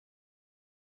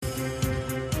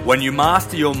When you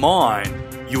master your mind,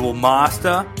 you will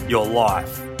master your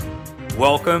life.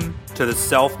 Welcome to the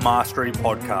Self Mastery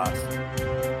Podcast.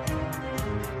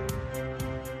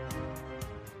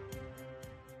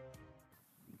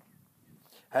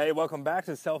 Hey, welcome back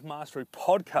to the Self Mastery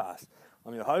Podcast.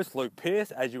 I'm your host, Luke Pearce,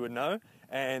 as you would know,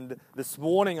 and this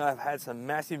morning I've had some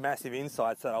massive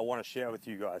insights that I want to share with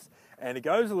you guys. And it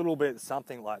goes a little bit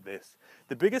something like this.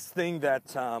 The biggest thing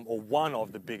that, or one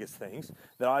of the biggest things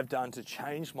that I've done to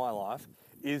change my life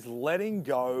is letting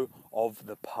go of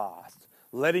the past.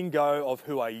 Letting go of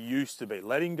who I used to be.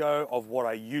 Letting go of what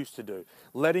I used to do.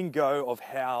 Letting go of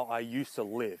how I used to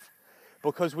live.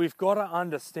 Because we've got to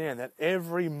understand that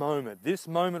every moment, this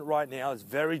moment right now is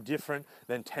very different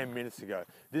than 10 minutes ago.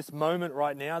 This moment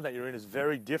right now that you're in is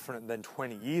very different than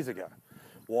 20 years ago.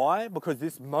 Why? Because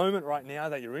this moment right now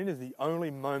that you're in is the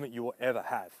only moment you will ever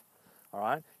have. All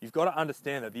right? You've got to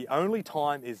understand that the only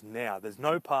time is now. There's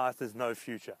no past, there's no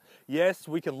future. Yes,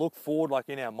 we can look forward like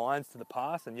in our minds to the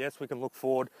past, and yes, we can look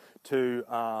forward to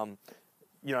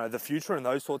the future and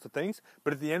those sorts of things.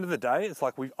 But at the end of the day, it's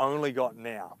like we've only got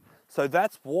now. So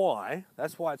that's why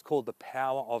it's called the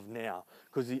power of now.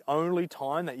 Because the only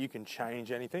time that you can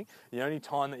change anything, the only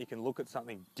time that you can look at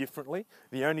something differently,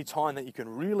 the only time that you can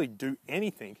really do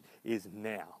anything is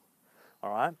now.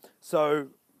 All right? So,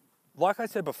 like I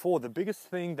said before, the biggest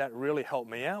thing that really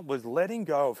helped me out was letting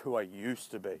go of who I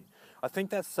used to be. I think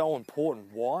that's so important.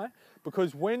 Why?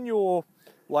 Because when you're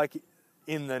like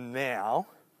in the now,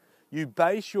 you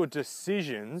base your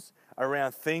decisions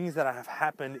around things that have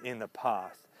happened in the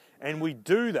past. And we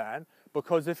do that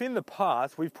because if in the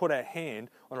past we've put our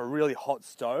hand on a really hot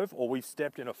stove or we've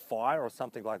stepped in a fire or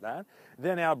something like that,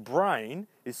 then our brain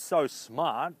is so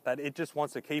smart that it just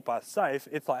wants to keep us safe.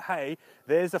 It's like, hey,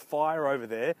 there's a fire over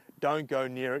there. Don't go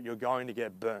near it. You're going to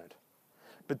get burnt.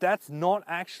 But that's not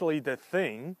actually the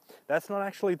thing. That's not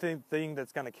actually the thing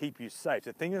that's going to keep you safe.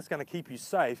 The thing that's going to keep you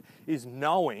safe is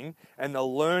knowing and the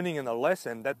learning and the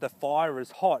lesson that the fire is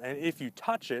hot. And if you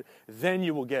touch it, then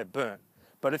you will get burnt.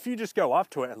 But if you just go up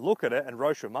to it and look at it and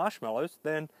roast your marshmallows,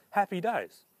 then happy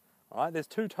days. All right? There's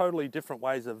two totally different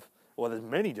ways there's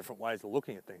many different ways of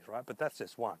looking at things, right? But that's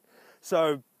just one.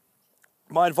 So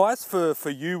my advice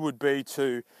for you would be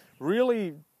to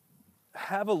really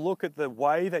have a look at the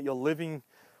way that you're living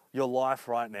your life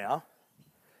right now.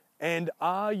 And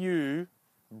are you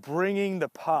bringing the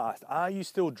past? Are you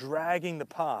still dragging the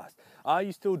past? Are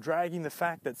you still dragging the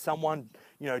fact that someone,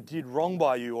 did wrong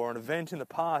by you or an event in the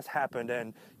past happened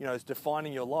and, is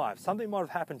defining your life? Something might have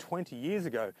happened 20 years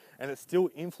ago and it's still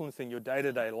influencing your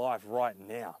day-to-day life right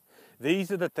now.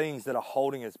 These are the things that are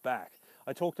holding us back.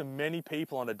 I talk to many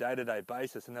people on a day-to-day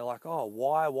basis and they're like, oh,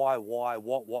 why,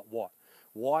 what?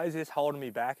 Why is this holding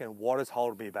me back and what is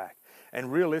holding me back?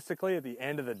 And realistically, at the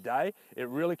end of the day, it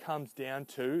really comes down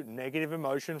to negative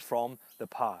emotion from the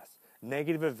past,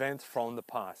 negative events from the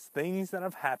past, things that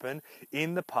have happened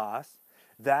in the past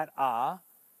that are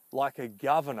like a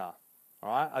governor, all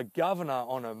right? A governor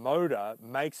on a motor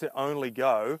makes it only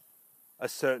go a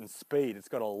certain speed. It's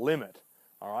got a limit,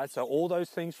 all right? So all those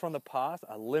things from the past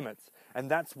are limits. And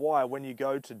that's why when you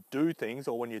go to do things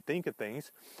or when you think of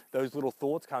things, those little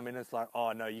thoughts come in and it's like,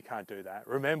 oh, no, you can't do that.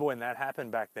 Remember when that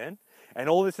happened back then? And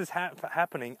all this is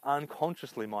happening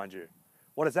unconsciously, mind you.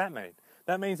 What does that mean?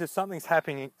 That means if something's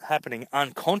happening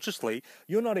unconsciously,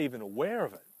 you're not even aware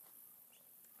of it.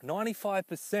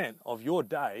 95% of your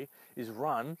day is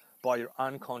run by your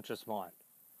unconscious mind.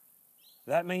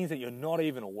 That means that you're not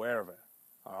even aware of it.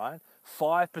 All right?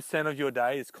 5% of your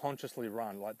day is consciously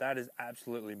run. Like, that is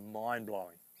absolutely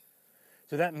mind-blowing.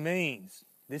 So that means,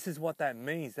 this is what that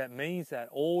means. That means that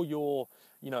all your,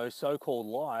 so-called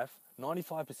life,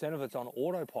 95% of it's on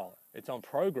autopilot. It's on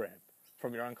program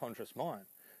from your unconscious mind.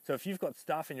 So if you've got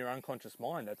stuff in your unconscious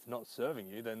mind that's not serving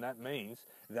you, then that means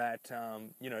that,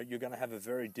 you're going to have a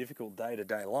very difficult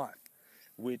day-to-day life,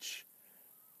 which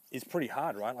is pretty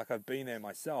hard, right? Like, I've been there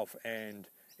myself, and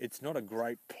it's not a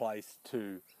great place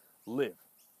to live.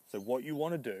 So what you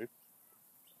want to do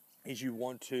is you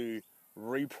want to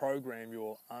reprogram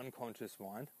your unconscious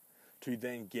mind to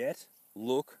then get,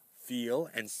 look, feel,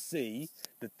 and see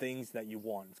the things that you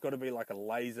want. It's got to be like a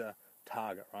laser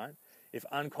target, right? If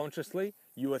unconsciously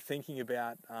you are thinking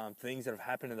about things that have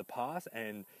happened in the past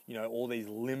and, all these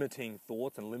limiting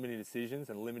thoughts and limiting decisions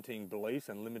and limiting beliefs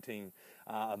and limiting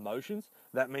emotions,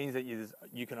 that means that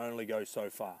you can only go so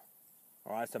far.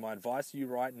 All right, so my advice to you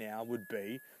right now would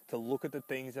be to look at the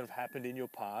things that have happened in your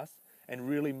past and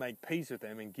really make peace with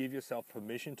them and give yourself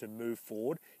permission to move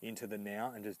forward into the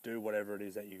now and just do whatever it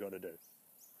is that you got to do.